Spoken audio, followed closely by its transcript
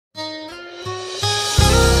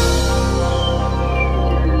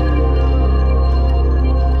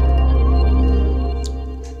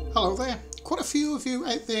of you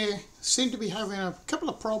out there seem to be having a couple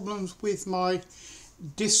of problems with my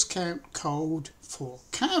discount code for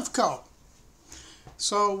Carveco.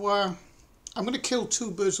 So I'm going to kill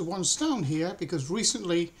two birds with one stone here, because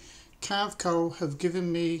recently Carveco have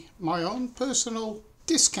given me my own personal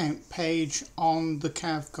discount page on the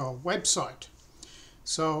Carveco website.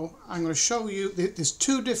 So I'm going to show you, there's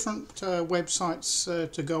two different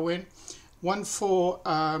websites to go in. One for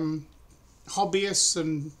hobbyists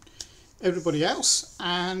and everybody else,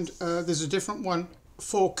 and there's a different one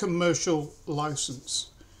for commercial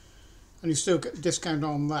license, and you still get a discount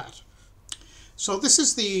on that. So this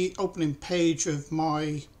is the opening page of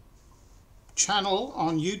my channel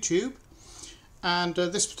on YouTube, and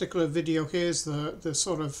this particular video here is the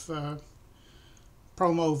sort of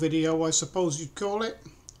promo video, I suppose you'd call it,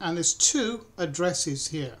 and there's two addresses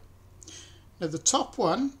here. Now the top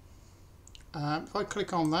one, if I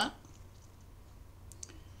click on that,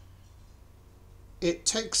 it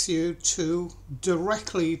takes you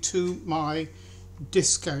directly to my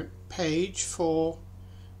discount page for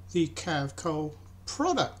the Carveco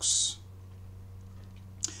products,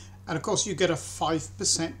 and of course you get a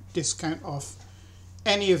 5% discount off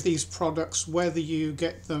any of these products, whether you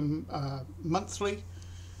get them monthly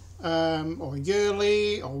or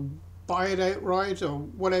yearly, or buy it outright, or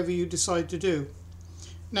whatever you decide to do.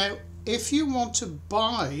 Now if you want to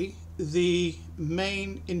buy the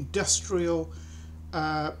main industrial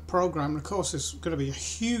program, of course there's going to be a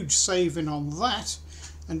huge saving on that,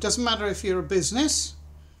 and it doesn't matter if you're a business,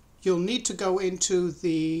 you'll need to go into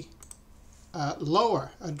the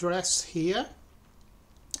lower address here.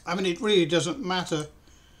 I mean, it really doesn't matter,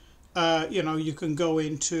 you know, you can go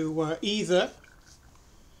into either,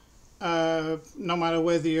 no matter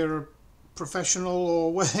whether you're a professional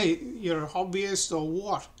or whether you're a hobbyist or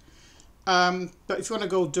what. But if you want to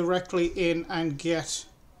go directly in and get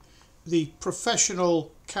the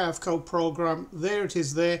professional Carveco program, there it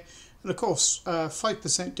is there, and of course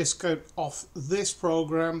 5% discount off this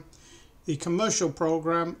program. The commercial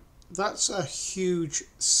program, that's a huge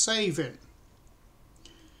saving.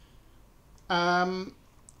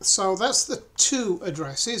 So that's the two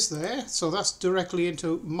addresses there, so that's directly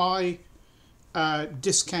into my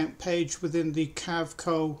discount page within the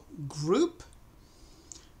Carveco group,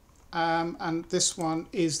 and this one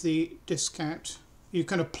is the discount. You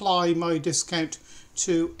can apply my discount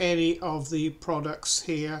to any of the products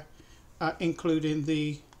here, including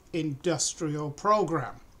the industrial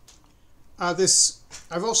program.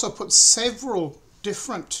 I've also put several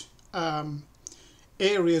different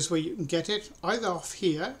areas where you can get it, either off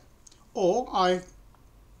here, or I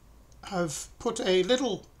have put a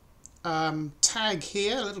little tag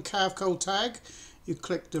here, a little Carveco tag. You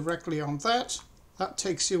click directly on that. That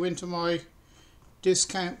takes you into my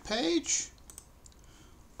discount page.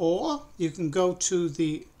 Or you can go to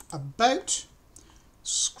the About,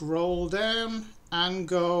 scroll down and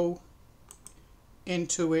go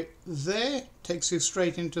into it there. Takes you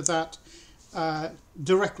straight into that,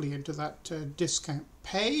 directly into that discount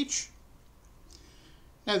page.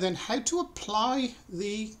 Now then, how to apply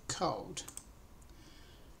the code.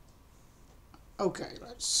 Okay,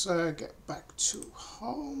 let's get back to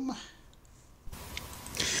home.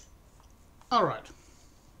 Alright.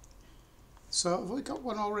 So have we got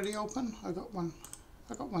one already open? I got one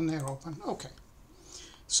there open. Okay.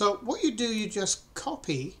 So what you do, you just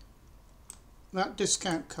copy that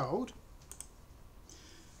discount code.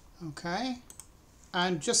 Okay.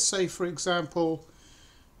 And just say, for example,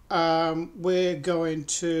 we're going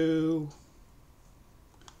to,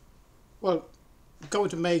 well, go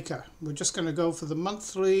to Maker. We're just going to go for the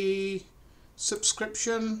monthly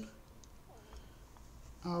subscription.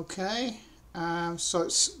 Okay. So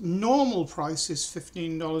its normal price is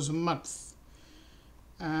 $15 a month,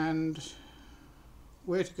 and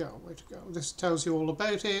where to go, this tells you all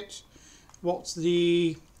about it, what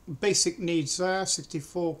the basic needs are.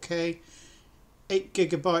 64K, 8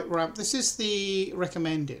 GB RAM. This is the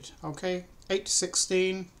recommended, okay, 8 to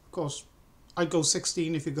 16, of course I'd go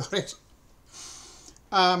 16 if you got it.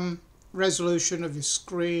 Resolution of your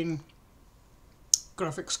screen,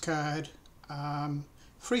 graphics card,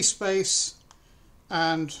 free space,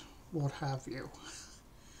 and what have you.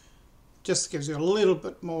 Just gives you a little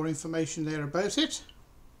bit more information there about it,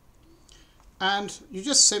 and you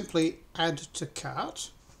just simply add to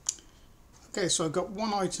cart. Okay, so I've got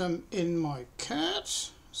one item in my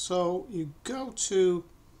cart, so you go to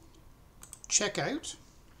checkout,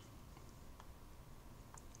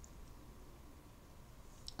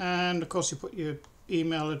 and of course you put your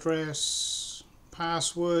email address,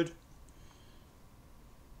 password.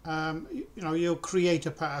 You know, you'll create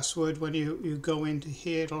a password when you go into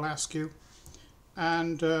here. It'll ask you,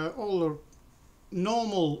 and all the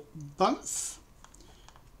normal bump.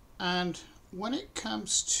 And when it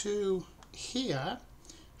comes to here,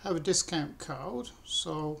 have a discount code,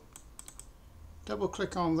 so double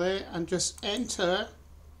click on there and just enter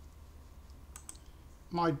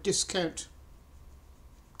my discount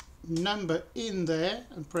number in there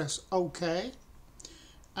and press OK,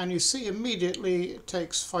 and you see immediately it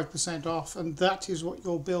takes 5% off, and that is what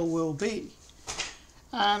your bill will be.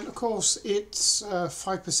 And of course it's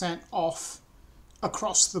 5% off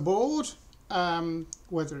across the board,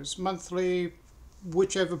 whether it's monthly,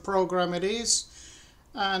 whichever program it is,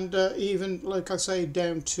 and even, like I say,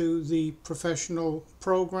 down to the professional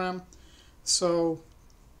program. So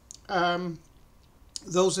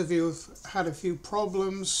those of you who've had a few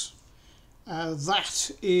problems,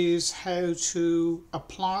 that is how to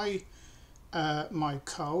apply my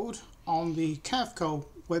code on the Carveco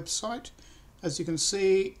website. As you can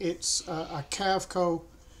see, it's a Carveco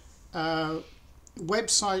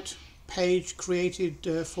website page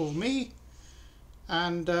created for me,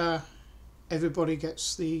 and everybody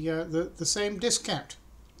gets the same discount.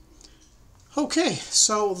 Okay,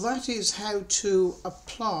 so that is how to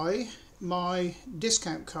apply my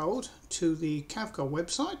discount code to the Carveco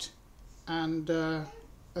website, and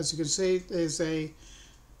as you can see, there's a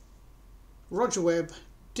Roger Webb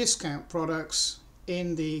discount products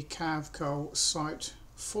in the Carveco site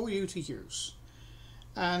for you to use.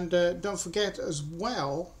 And don't forget as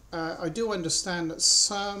well, I do understand that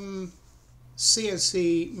some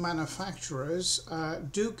CNC manufacturers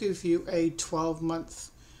do give you a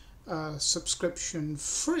 12-month subscription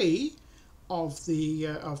free of the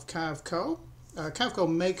of Carveco. Carveco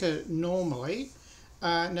Maker normally.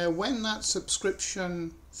 Now when that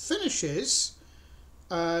subscription finishes,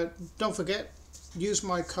 don't forget, use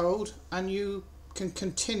my code and you can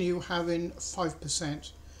continue having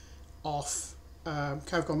 5% off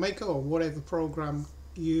Carveco Maker or whatever program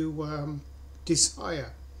you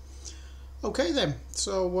desire. Okay then,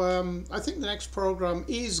 so I think the next program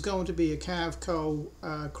is going to be a Carveco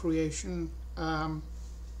creation.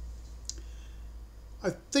 I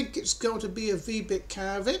think it's going to be a V-bit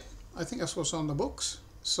carving. I think that's what's on the books.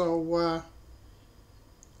 So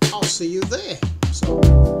I'll see you there. So.